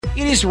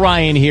It is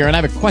Ryan here, and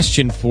I have a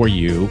question for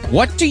you.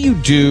 What do you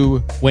do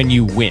when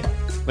you win?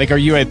 Like, are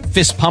you a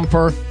fist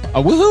pumper,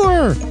 a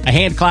woohooer, a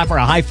hand clapper,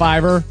 a high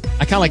fiver?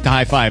 I kind of like the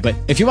high five, but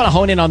if you want to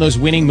hone in on those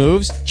winning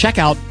moves, check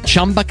out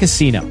Chumba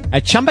Casino.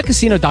 At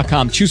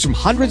ChumbaCasino.com, choose from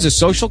hundreds of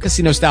social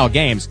casino-style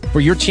games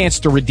for your chance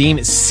to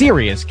redeem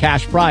serious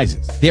cash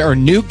prizes. There are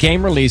new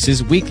game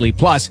releases weekly,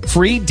 plus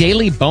free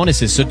daily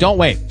bonuses. So don't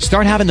wait.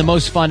 Start having the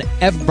most fun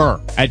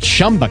ever at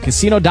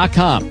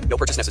ChumbaCasino.com. No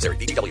purchase necessary.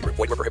 VGW. Void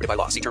where prohibited by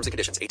law. See terms and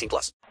conditions. 18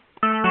 plus.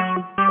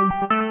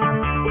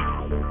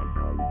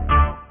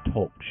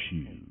 Talk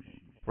shoes.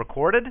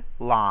 Recorded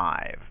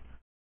live.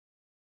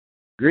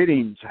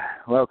 Greetings.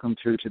 Welcome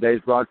to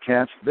today's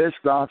broadcast, This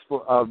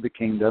Gospel of the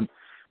Kingdom,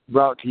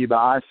 brought to you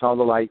by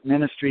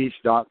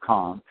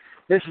ISawTheLightMinistries.com.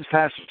 This is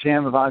Pastor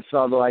Tim of I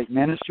Saw the Light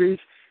Ministries,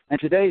 and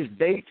today's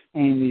date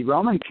in the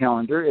Roman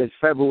calendar is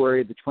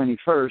February the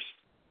 21st,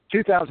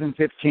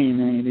 2015,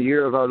 in the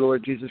year of our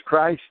Lord Jesus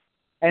Christ.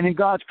 And in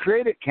God's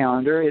created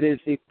calendar, it is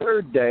the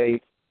third day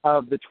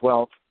of the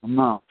 12th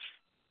month.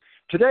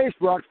 Today's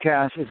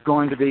broadcast is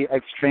going to be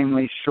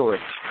extremely short.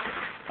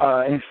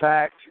 In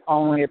fact,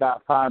 only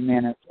about 5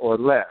 minutes or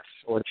less,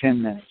 or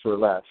 10 minutes or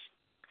less,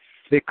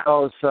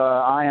 because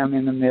I am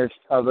in the midst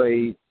of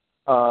a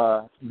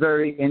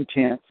very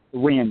intense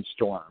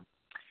windstorm.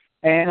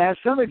 And as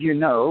some of you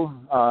know,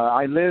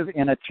 I live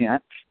in a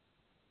tent,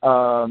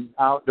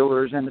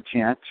 outdoors in a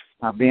tent.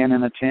 I've been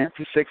in a tent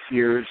for 6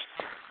 years,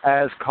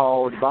 as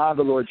called by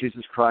the Lord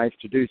Jesus Christ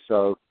to do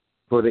so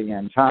for the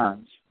end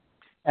times.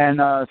 And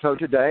so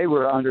today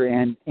we're under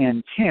an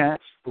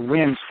intense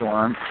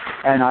windstorm,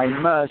 and I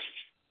must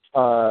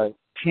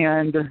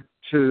tend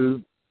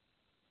to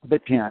the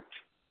tent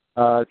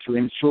to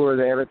ensure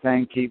that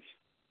everything keeps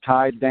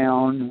tied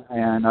down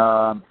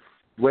and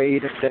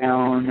weighed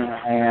down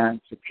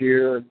and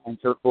secure and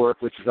so forth,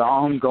 which is an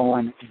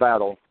ongoing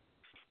battle.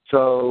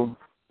 So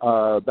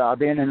I've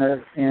been in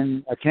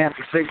a tent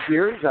for 6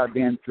 years. I've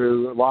been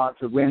through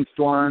lots of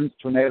windstorms,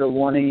 tornado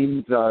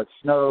warnings,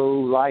 snow,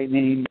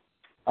 lightning,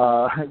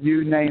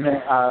 you name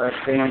it, I've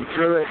been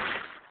through it.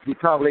 You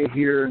probably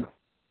hear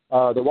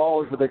the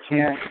walls of the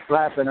tent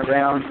flapping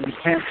around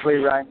intensely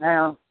right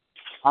now.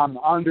 I'm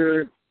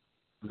under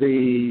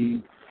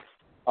the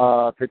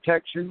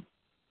protection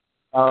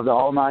of the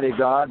Almighty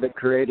God that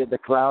created the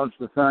clouds,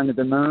 the sun, and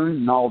the moon,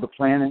 and all the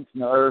planets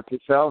and the earth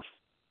itself.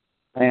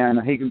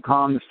 And He can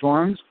calm the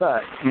storms,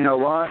 but you know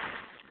what?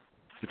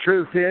 The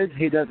truth is,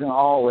 He doesn't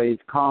always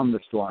calm the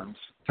storms.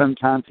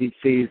 Sometimes He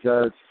sees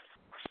us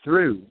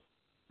through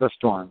the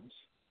storms.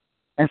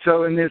 And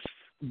so in this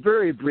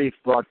very brief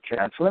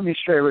broadcast, let me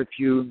share with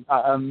you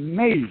an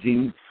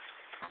amazing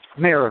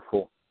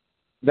miracle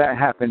that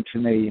happened to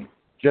me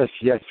just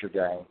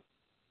yesterday.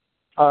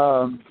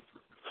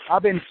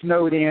 I've been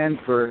snowed in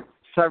for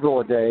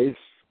several days,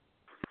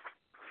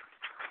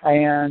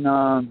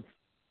 and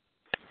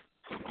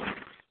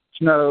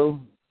snow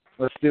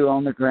was still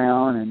on the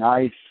ground and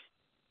ice.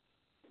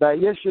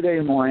 But yesterday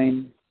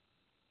morning,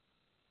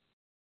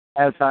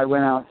 as I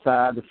went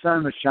outside, the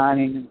sun was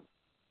shining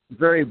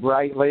very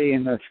brightly,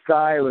 and the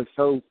sky was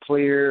so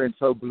clear and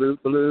so blue.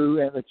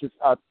 It was just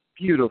a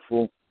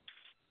beautiful,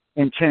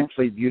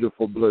 intensely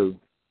beautiful blue.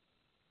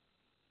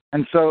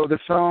 And so the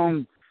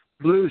song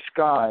Blue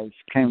Skies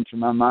came to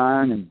my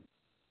mind, and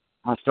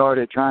I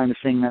started trying to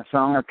sing that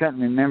song. I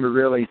couldn't remember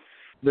really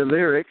the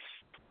lyrics,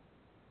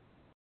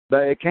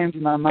 but it came to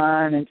my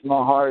mind, into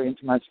my heart,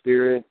 into my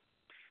spirit,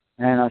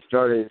 and I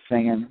started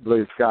singing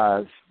Blue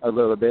Skies a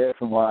little bit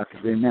from what I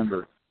could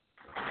remember.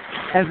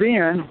 And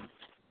then,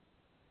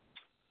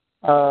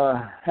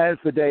 as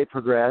the day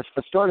progressed,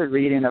 I started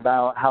reading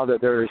about how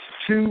that there's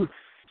two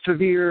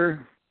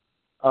severe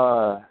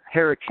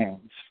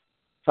hurricanes,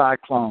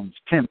 cyclones,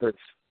 tempests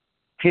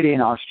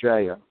hitting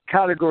Australia,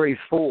 Category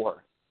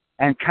 4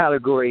 and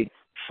Category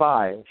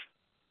 5.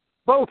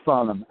 Both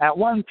of them at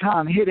one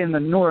time hitting the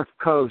north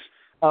coast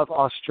of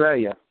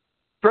Australia.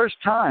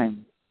 First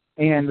time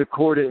in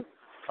recorded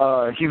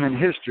human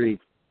history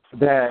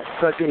that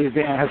such an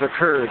event has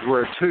occurred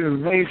where two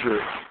major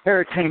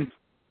Hurricane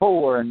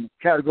 4 and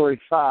Category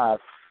 5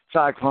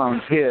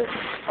 cyclones hit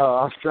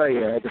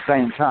Australia at the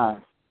same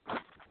time.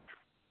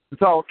 The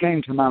thought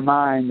came to my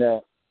mind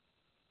that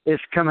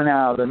it's coming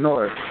out of the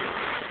north,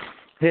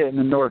 hitting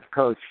the north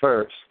coast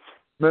first,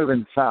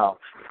 moving south.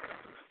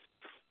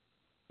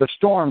 The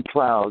storm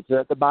clouds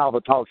that the Bible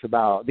talks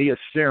about, the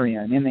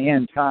Assyrian in the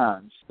end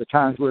times, the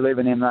times we're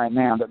living in right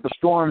now, that the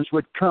storms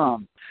would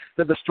come,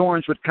 that the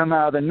storms would come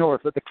out of the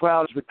north, that the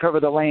clouds would cover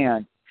the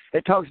land.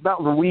 It talks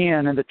about the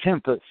wind and the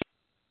tempest,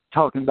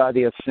 talking about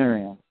the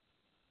Assyrian.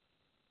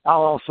 I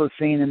also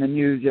seen in the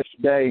news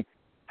yesterday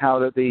how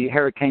that the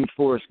hurricane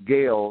force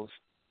gales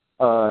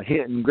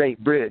hitting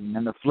Great Britain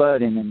and the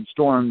flooding and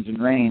storms and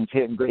rains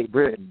hitting Great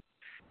Britain.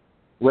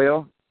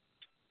 Well,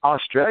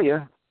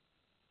 Australia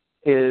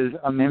is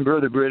a member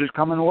of the British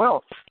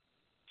Commonwealth.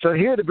 So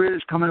here the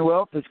British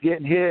Commonwealth is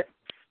getting hit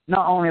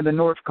not only on the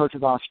north coast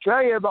of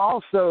Australia, but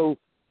also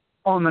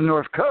on the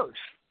north coast,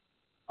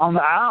 on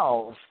the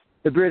Isles,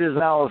 the British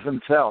Isles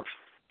themselves.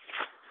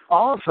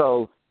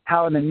 Also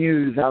how in the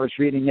news I was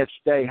reading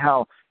yesterday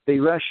how the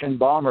Russian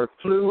bomber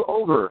flew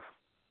over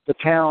the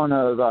town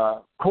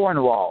of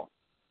Cornwall.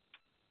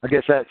 I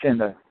guess that's in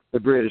the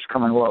British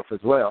Commonwealth as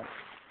well.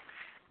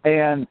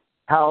 And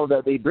how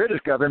the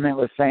British government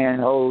was saying,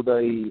 oh,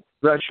 the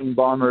Russian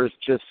bombers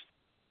just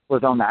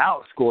was on the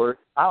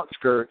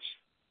outskirts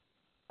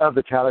of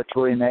the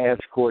territory and they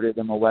escorted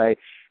them away.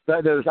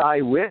 But there's an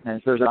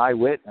eyewitness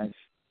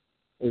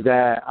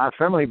that I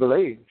firmly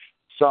believe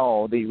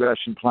saw the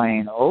Russian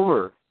plane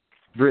over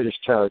British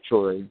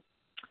territory.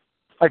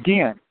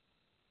 Again,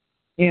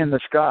 in the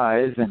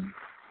skies, and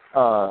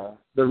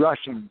the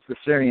Russians, the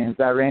Syrians,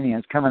 the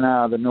Iranians coming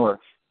out of the north,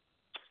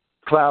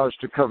 clouds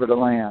to cover the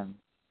land.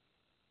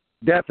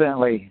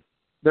 Definitely,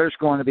 there's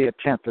going to be a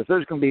tempest.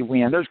 There's going to be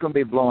wind. There's going to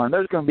be blowing.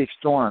 There's going to be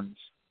storms.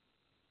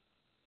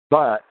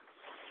 But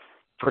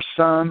for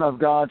some of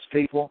God's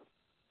people,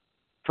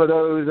 for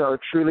those that are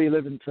truly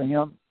living for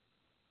Him,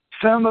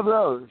 some of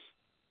those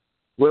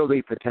will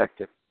be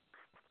protected.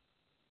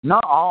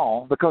 Not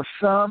all, because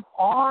some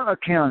are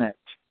accounted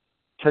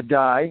to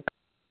die,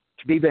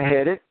 to be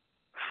beheaded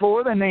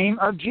for the name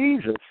of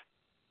Jesus,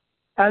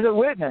 as a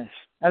witness,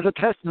 as a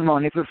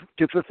testimony,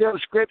 to fulfill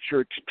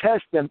Scripture, to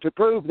test them, to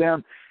prove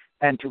them,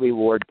 and to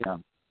reward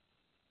them.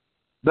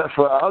 But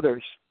for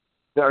others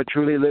that are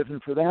truly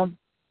living for them,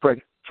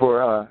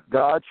 for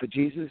God, for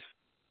Jesus,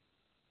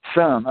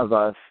 some of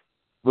us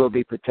will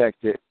be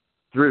protected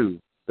through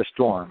the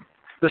storm.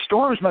 The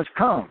storms must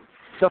come.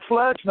 The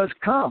floods must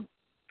come.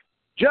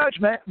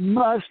 Judgment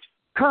must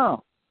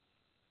come.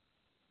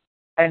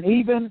 And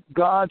even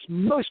God's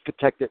most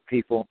protected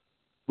people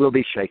will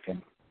be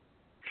shaken.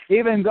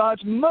 Even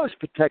God's most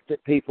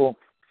protected people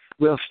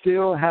will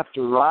still have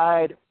to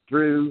ride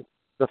through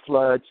the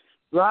floods,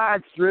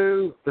 ride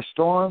through the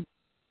storm.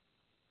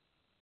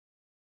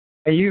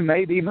 And you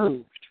may be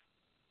moved.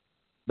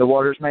 The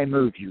waters may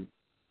move you.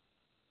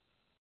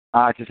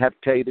 I just have to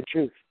tell you the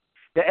truth.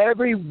 That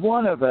every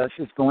one of us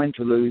is going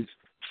to lose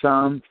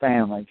some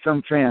family,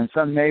 some friends,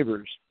 some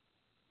neighbors,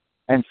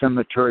 and some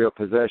material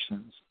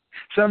possessions.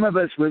 Some of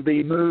us will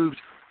be moved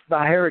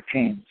by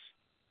hurricanes,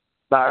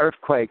 by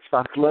earthquakes,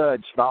 by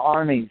floods, by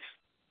armies.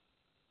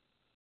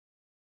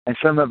 And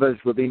some of us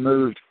will be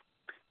moved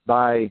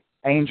by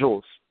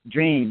angels,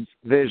 dreams,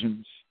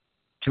 visions,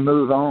 to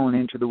move on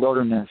into the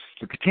wilderness,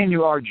 to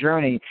continue our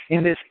journey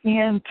in this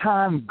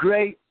end-time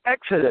great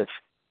exodus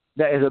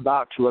that is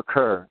about to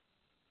occur.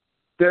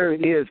 There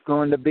is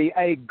going to be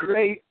a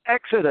great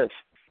exodus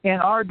in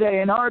our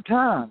day, in our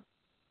time,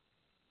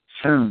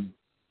 soon.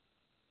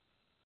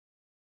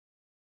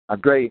 A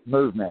great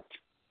movement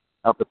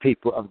of the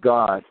people of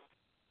God,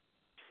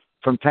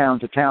 from town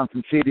to town,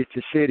 from city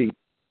to city,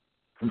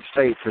 from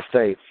state to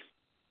state.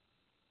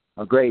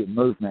 A great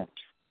movement.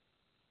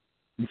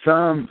 And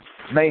some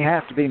may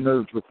have to be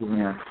moved with the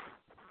wind.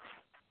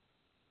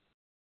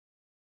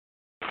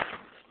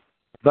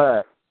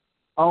 But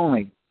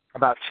only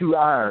about 2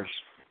 hours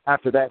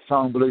after that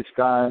song, Blue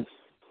Skies,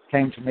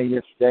 came to me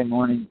yesterday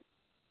morning,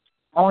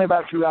 only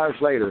about 2 hours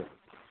later,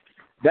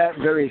 that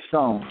very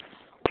song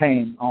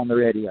came on the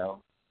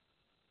radio.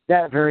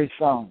 That very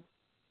song.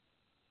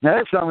 Now,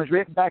 that song was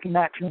written back in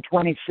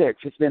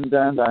 1926. It's been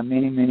done by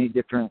many, many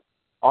different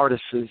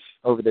artists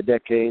over the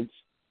decades.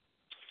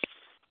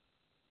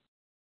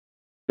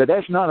 But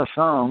that's not a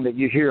song that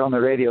you hear on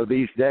the radio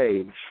these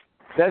days.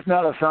 That's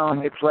not a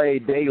song they play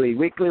daily,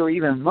 weekly, or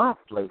even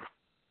monthly.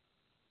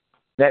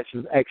 That's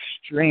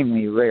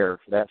extremely rare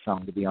for that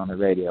song to be on the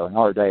radio in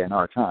our day and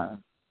our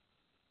time.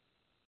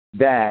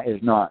 That is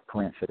not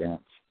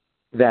coincidence.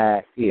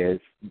 That is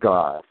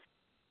God.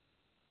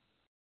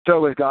 So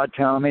was God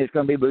telling me it's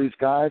going to be blue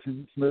skies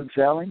and smooth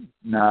sailing?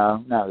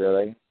 No, not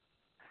really.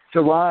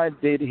 So why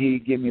did He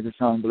give me the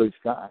song Blue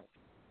Skies?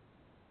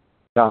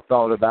 I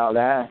thought about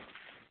that.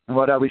 And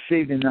what I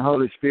received in the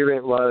Holy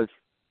Spirit was,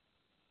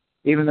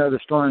 even though the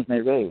storms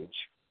may rage,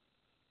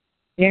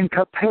 in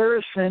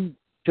comparison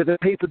to the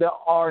people that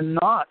are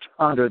not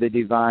under the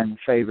divine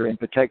favor and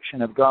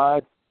protection of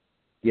God,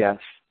 yes,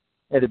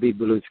 it'll be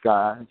blue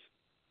skies.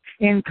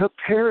 In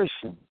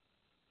comparison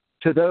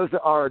to those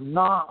that are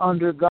not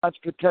under God's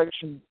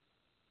protection,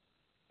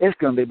 it's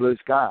going to be blue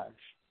skies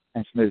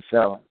and smooth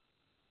sailing.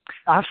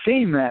 I've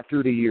seen that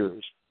through the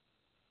years.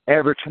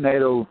 Every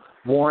tornado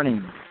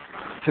warning,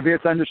 severe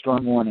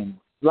thunderstorm warning,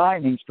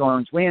 lightning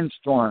storms, wind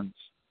storms,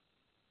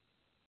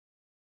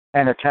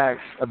 and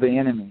attacks of the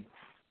enemy.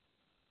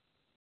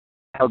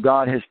 How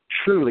God has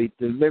truly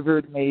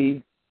delivered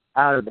me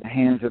out of the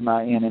hands of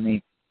my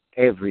enemy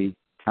every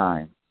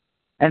time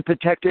and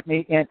protected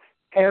me in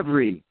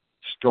every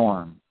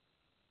storm.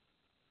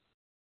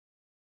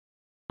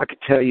 I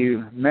could tell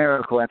you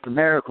miracle after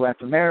miracle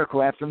after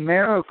miracle after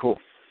miracle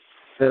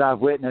that I've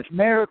witnessed.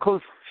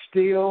 Miracles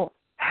still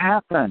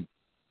happen.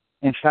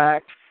 In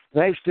fact,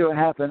 they still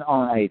happen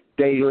on a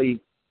daily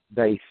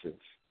basis.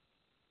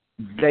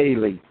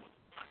 Daily.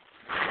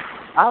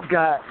 I've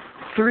got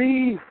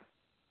 3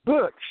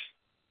 books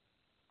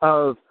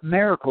of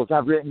miracles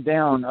I've written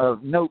down,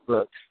 of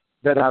notebooks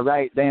that I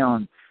write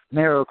down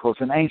miracles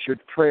and answered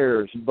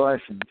prayers and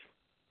blessings.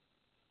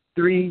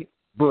 3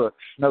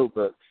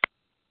 notebooks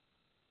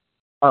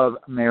of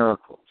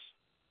miracles.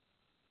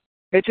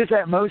 It's just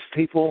that most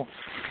people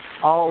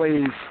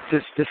always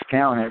just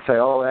discount it and say,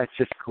 oh, that's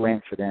just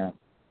coincidence.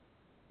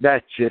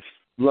 That's just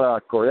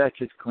luck, or that's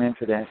just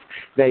coincidence.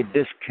 They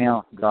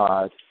discount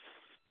God.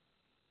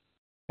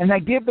 And they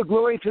give the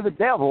glory to the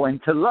devil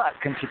and to luck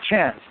and to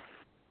chance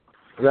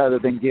rather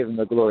than giving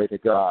the glory to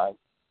God.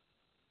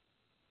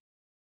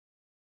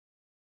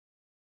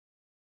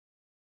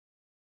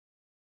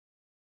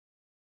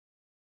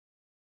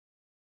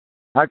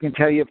 I can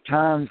tell you of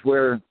times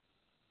where,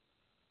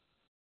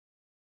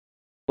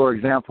 for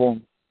example,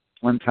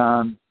 one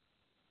time,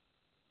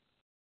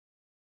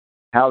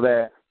 how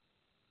that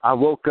I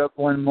woke up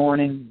one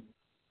morning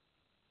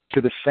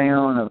to the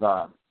sound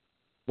of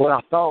what I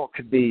thought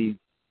could be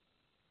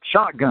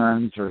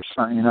shotguns or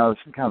something,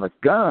 some kind of a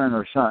gun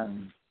or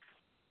something.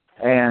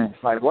 And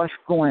it's like, what's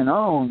going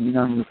on?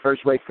 When you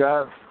first wake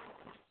up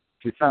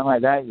to something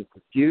like that, you're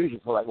confused.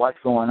 You're like, what's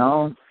going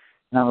on?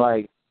 And I'm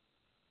like,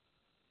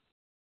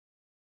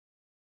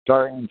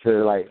 starting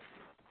to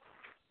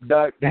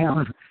duck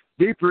down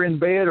deeper in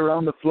bed or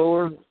on the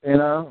floor.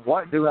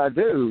 What do I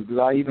do?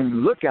 Do I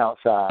even look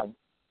outside?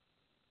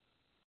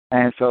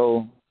 And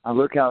so I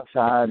look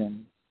outside,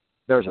 and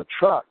there's a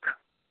truck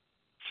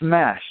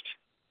smashed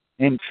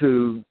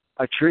into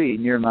a tree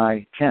near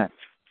my tent.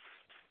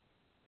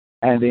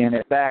 And then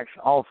it backs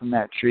off from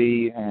that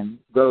tree and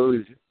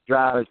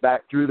drives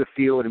back through the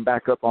field and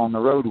back up on the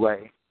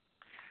roadway.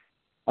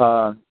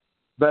 But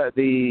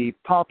the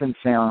popping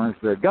sounds,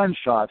 the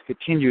gunshots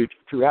continued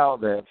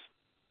throughout this.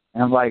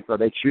 And I'm like, are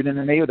they shooting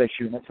at me? Or are they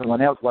shooting at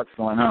someone else? What's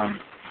going on?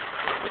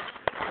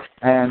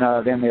 And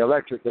then the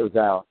electric goes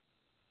out.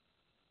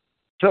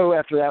 So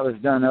after that was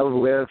done over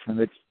with,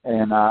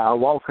 and I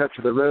walk up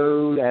to the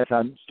road as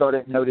I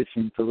started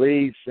noticing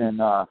police and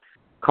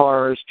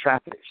cars,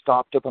 traffic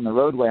stopped up on the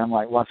roadway. I'm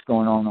like, what's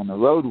going on the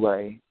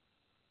roadway?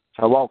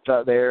 So I walked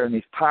out there, and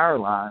these power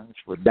lines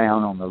were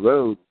down on the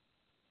road.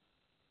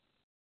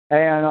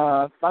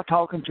 And by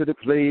talking to the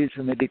police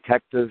and the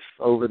detectives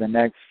over the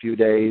next few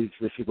days,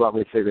 this is what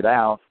we figured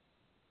out,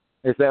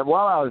 is that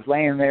while I was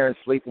laying there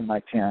asleep in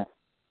my tent,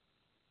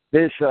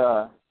 this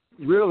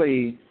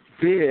really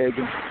big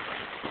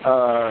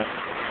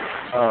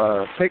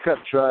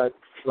pickup truck,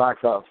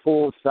 like a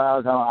full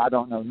size, I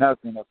don't know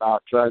nothing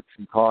about trucks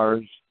and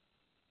cars,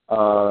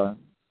 a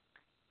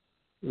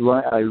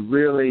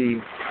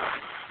really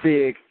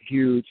big,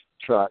 huge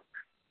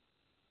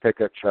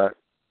pickup truck,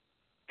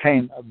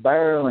 came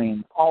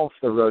barreling off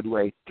the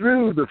roadway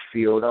through the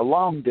field a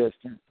long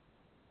distance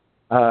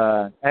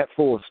at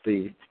full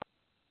speed.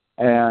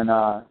 And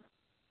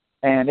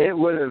it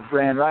would have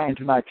ran right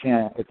into my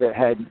tent if it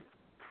had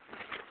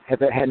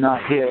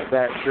not hit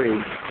that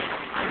tree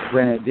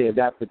when it did,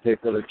 that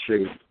particular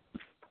tree.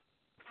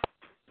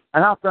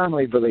 And I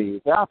firmly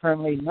believe, I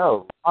firmly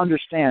know,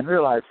 understand,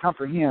 realize,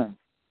 comprehend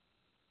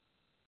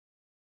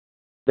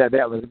that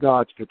was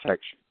God's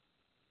protection.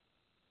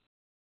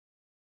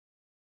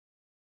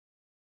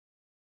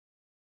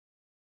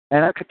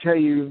 And I could tell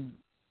you,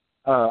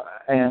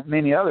 and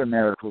many other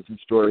miracles and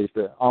stories,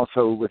 but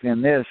also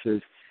within this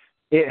is,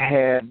 it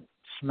had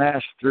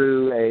smashed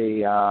through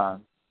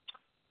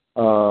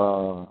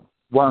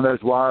one of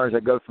those wires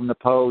that go from the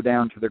pole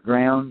down to the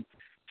ground.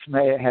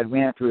 It had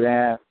went through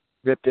that,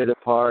 ripped it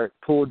apart,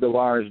 pulled the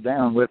wires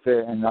down with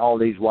it, and all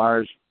these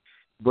wires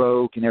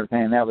broke and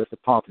everything, and that was the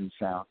popping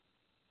sound.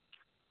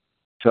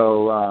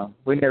 So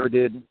we never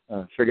did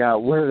figure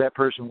out where that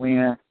person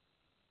went.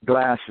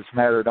 Glass was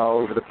smattered all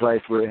over the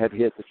place where it had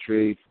hit the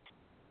tree.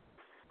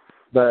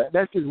 But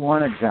that's just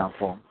one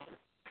example.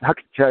 I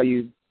could tell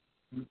you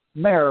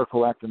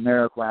miracle after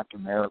miracle after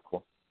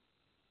miracle.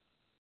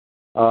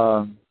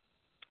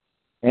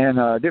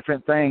 And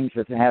different things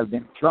that have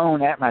been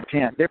thrown at my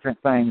tent,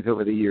 different things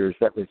over the years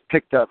that was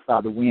picked up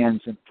by the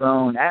winds and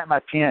thrown at my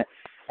tent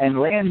and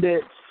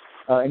landed,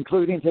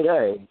 including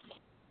today,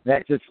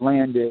 that just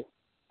landed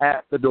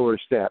at the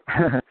doorstep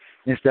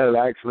instead of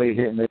actually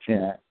hitting the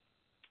tent.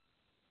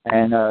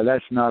 And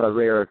that's not a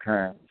rare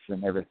occurrence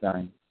and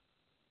everything.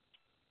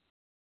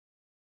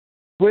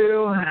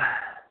 Well,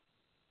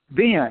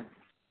 then,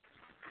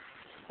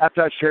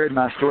 after I shared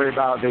my story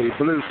about the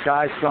Blue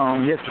Sky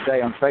song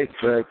yesterday on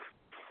Facebook,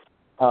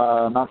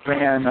 my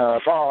friend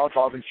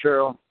Bob and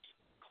Cheryl,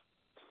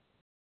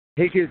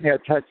 he gives me a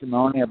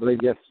testimony, I believe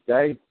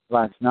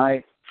last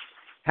night,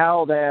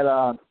 how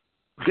that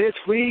this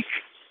week,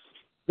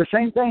 the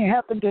same thing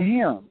happened to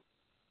him,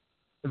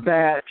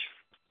 that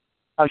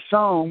a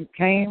song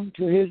came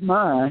to his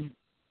mind,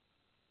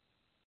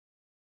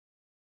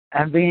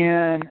 and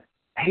then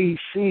he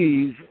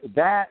sees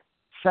that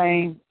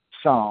same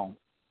song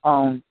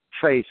on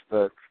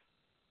Facebook.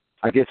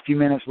 I guess a few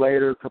minutes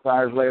later, a couple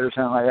hours later,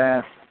 something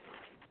like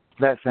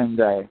that same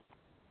day.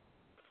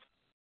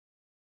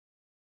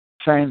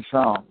 Same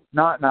song.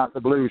 Not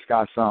the Blue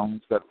Sky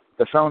songs, but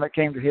the song that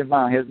came to his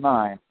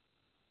mind.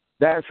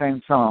 That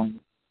same song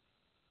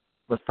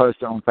was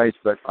posted on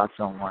Facebook by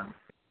someone.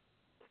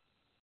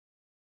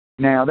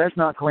 Now, that's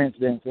not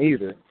coincidence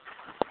either.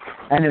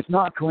 And it's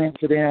not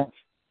coincidence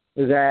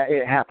that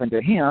it happened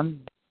to him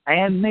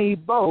and me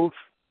both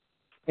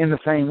in the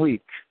same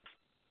week.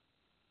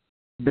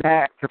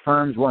 That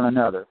confirms one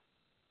another.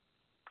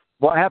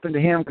 What happened to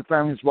him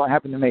confirms what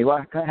happened to me.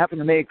 What happened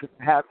to me,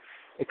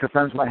 it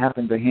confirms what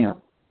happened to him.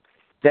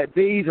 That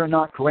these are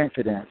not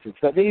coincidences,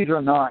 that these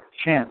are not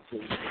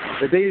chances,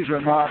 that these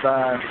are not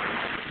by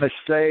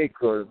mistake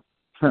or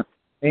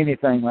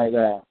anything like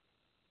that.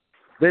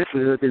 This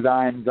is a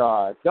divine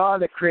God,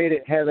 God that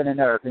created heaven and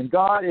earth, and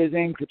God is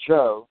in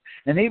control.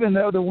 And even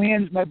though the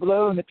winds may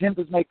blow and the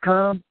tempests may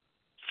come,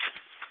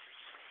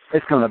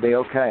 it's going to be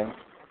okay.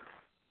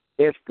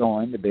 It's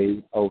going to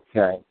be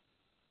okay.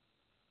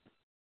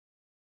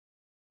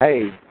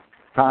 Hey,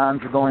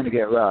 times are going to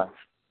get rough.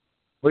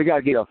 We got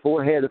to get a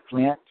forehead of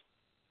flint,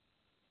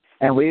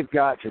 and we've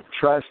got to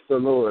trust the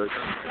Lord.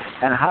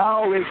 And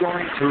how are we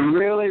going to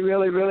really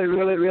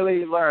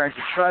learn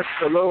to trust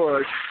the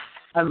Lord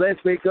unless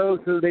we go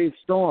through these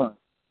storms?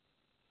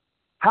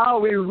 How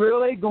are we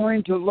really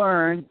going to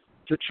learn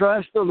to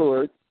trust the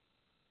Lord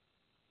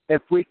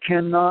if we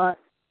cannot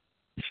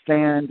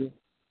stand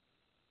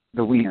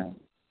the wind?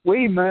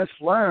 We must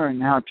learn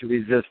how to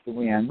resist the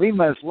wind. We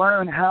must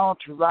learn how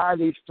to ride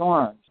these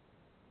storms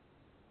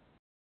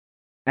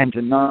and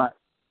to not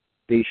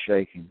be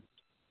shaken.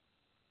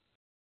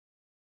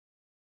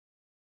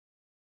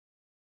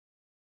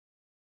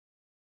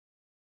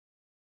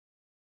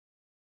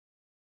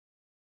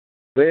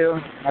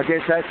 Well, I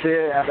guess that's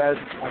it.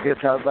 I guess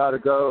I'm about to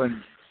go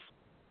and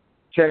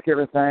check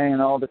everything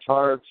and all the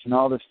charts and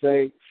all the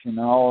states and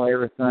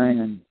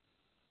everything and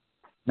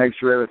make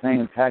sure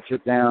everything is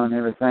patched down and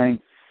everything.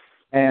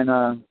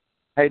 And,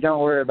 hey,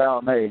 don't worry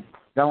about me.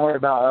 Don't worry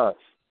about us.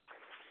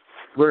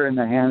 We're in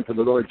the hands of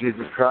the Lord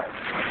Jesus Christ.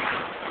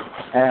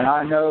 And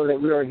I know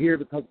that we are here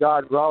because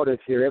God brought us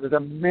here. It was a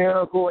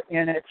miracle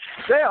in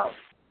itself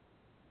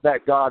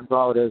that God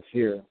brought us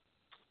here.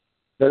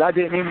 That I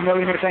didn't even know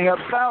anything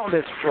about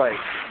this place.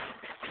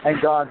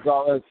 And God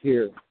brought us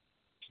here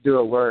to do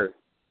a work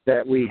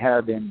that we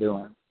have been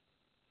doing.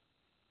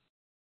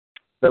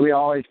 So we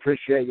always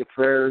appreciate your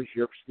prayers,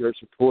 your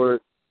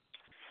support,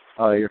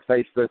 your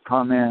Facebook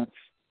comments,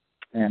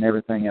 and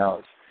everything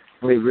else.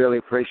 We really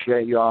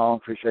appreciate you all,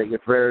 appreciate your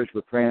prayers.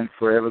 We're praying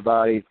for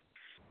everybody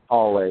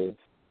always,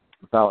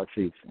 without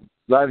ceasing.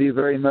 Love you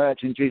very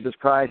much in Jesus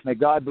Christ. May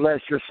God bless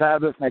your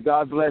Sabbath. May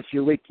God bless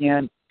your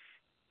weekend.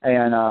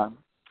 And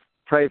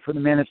pray for the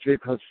ministry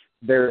because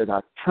there is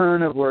a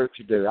ton of work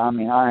to do. I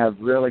mean, I have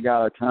really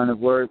got a ton of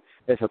work.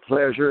 It's a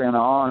pleasure and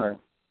an honor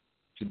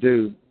to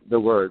do the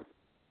work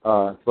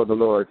for the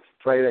Lord.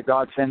 Pray that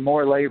God send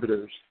more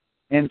laborers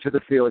into the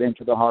field,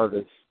 into the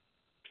harvest.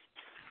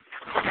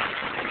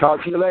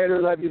 Talk to you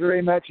later. Love you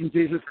very much in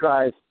Jesus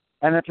Christ.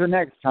 And until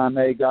next time,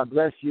 may God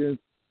bless you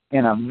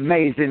in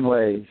amazing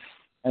ways.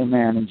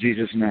 Amen. In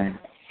Jesus' name.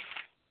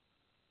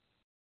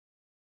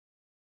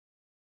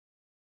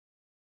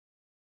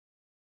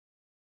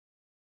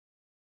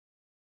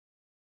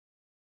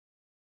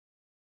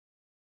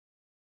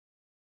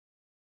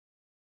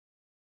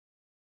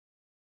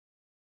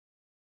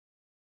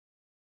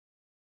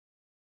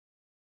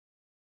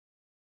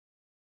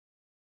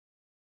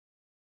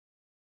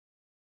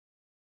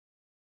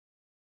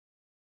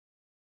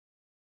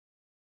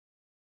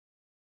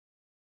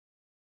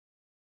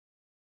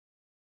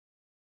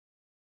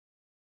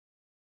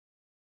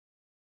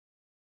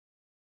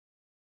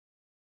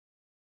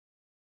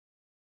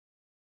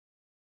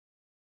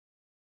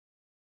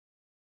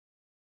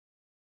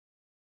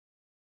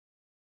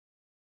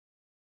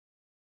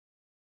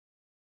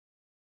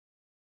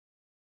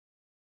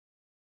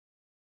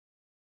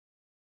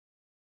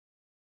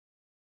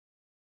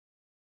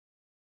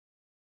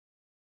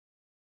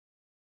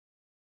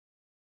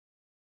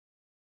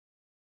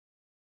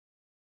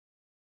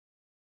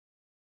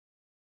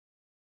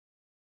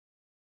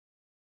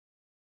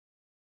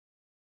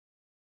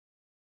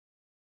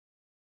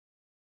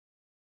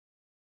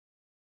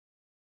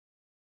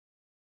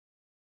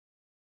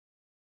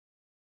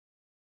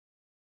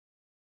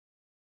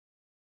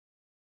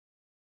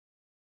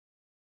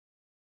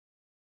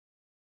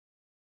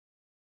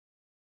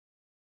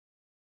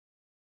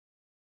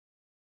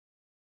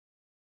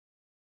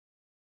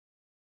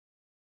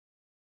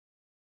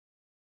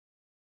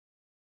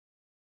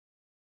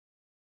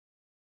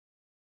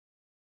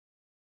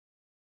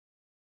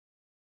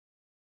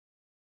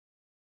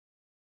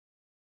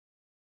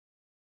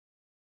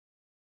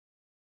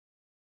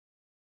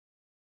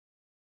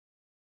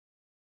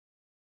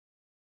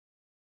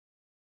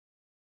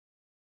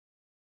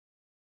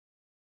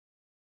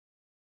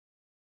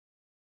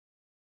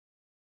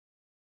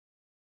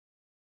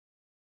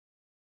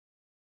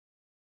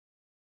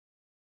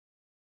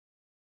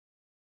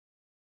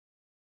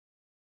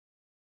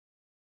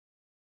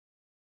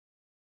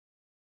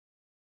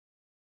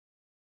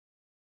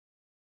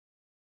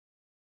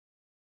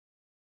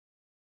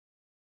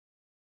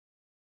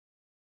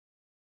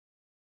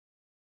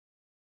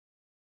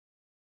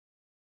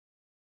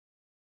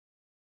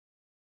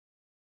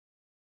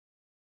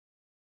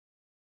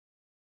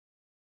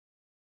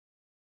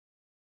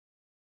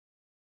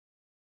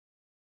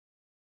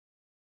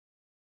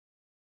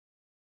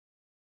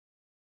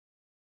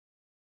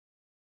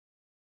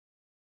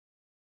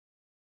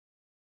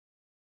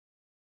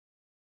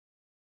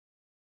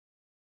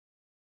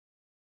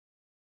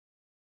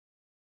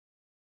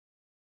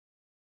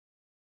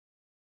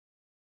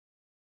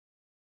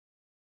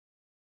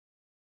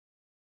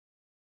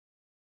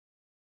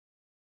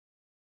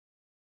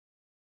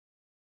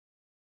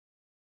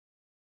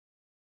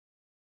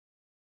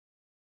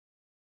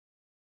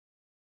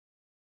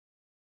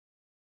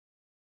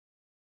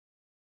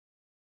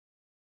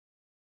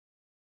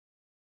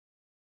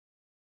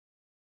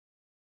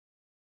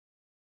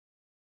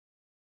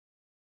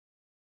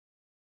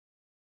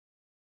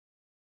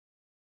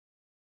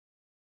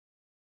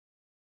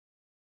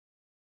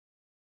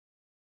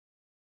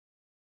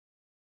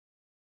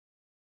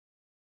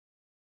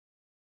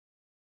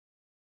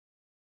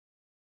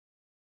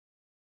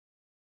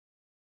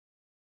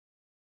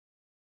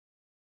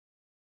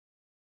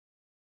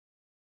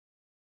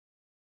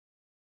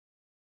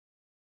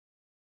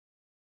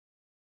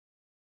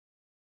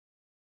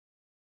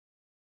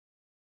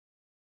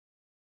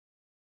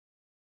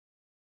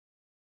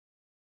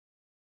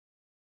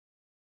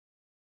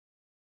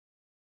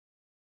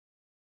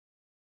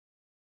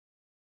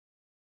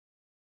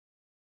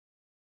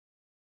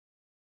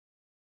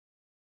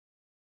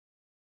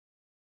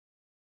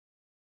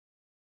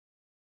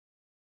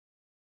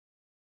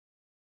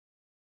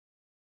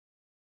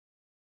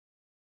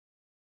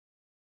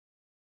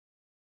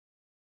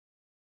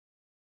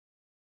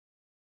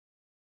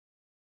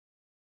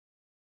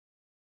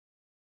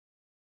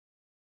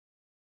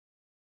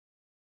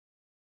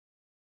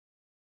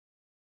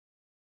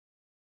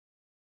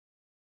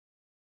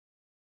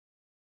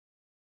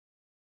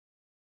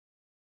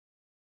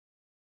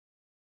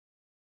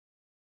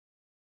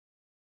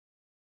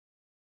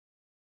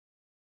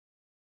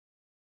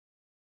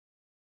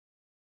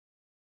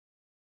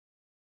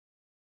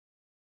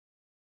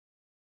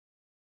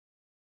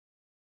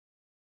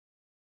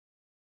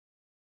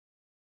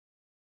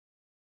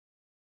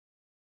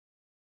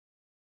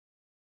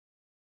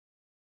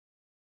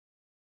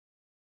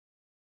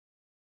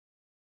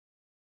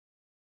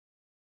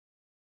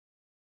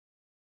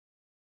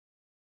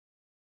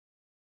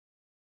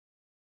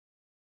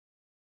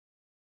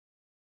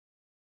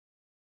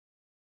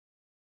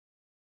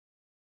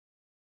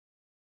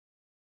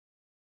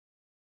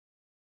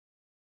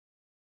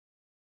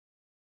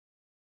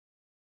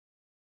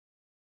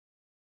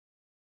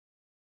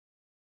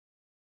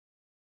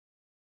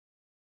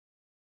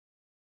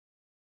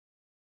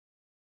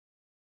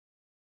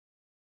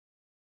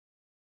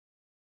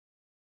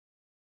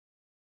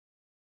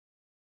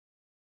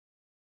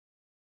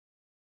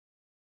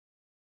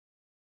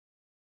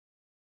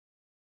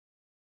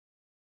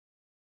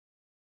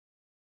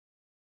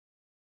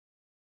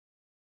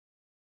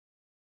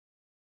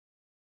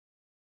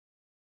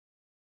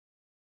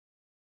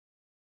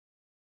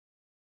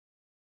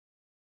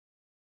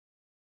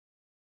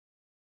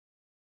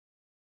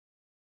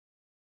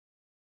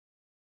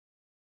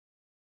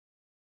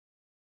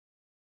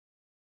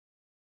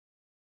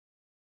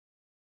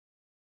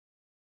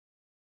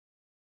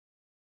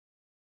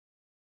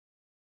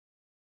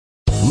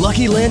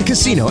 Lucky Land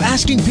Casino,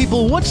 asking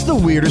people, what's the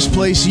weirdest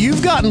place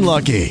you've gotten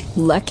lucky?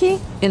 Lucky?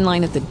 In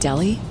line at the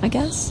deli, I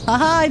guess?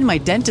 Aha, in my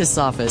dentist's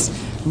office.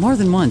 More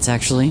than once,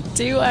 actually.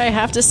 Do I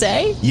have to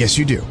say? Yes,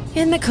 you do.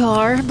 In the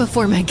car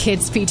before my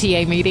kids'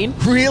 PTA meeting.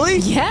 Really?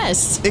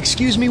 Yes.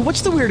 Excuse me,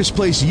 what's the weirdest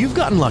place you've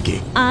gotten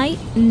lucky? I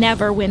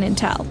never win and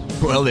tell.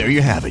 Well, there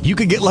you have it. You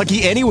can get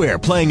lucky anywhere,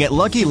 playing at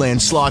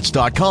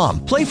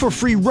LuckyLandSlots.com. Play for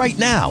free right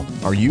now.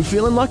 Are you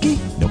feeling lucky?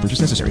 No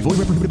purchase necessary.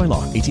 Void where prohibited by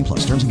law. 18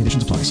 plus. Terms and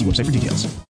conditions apply. See website for details.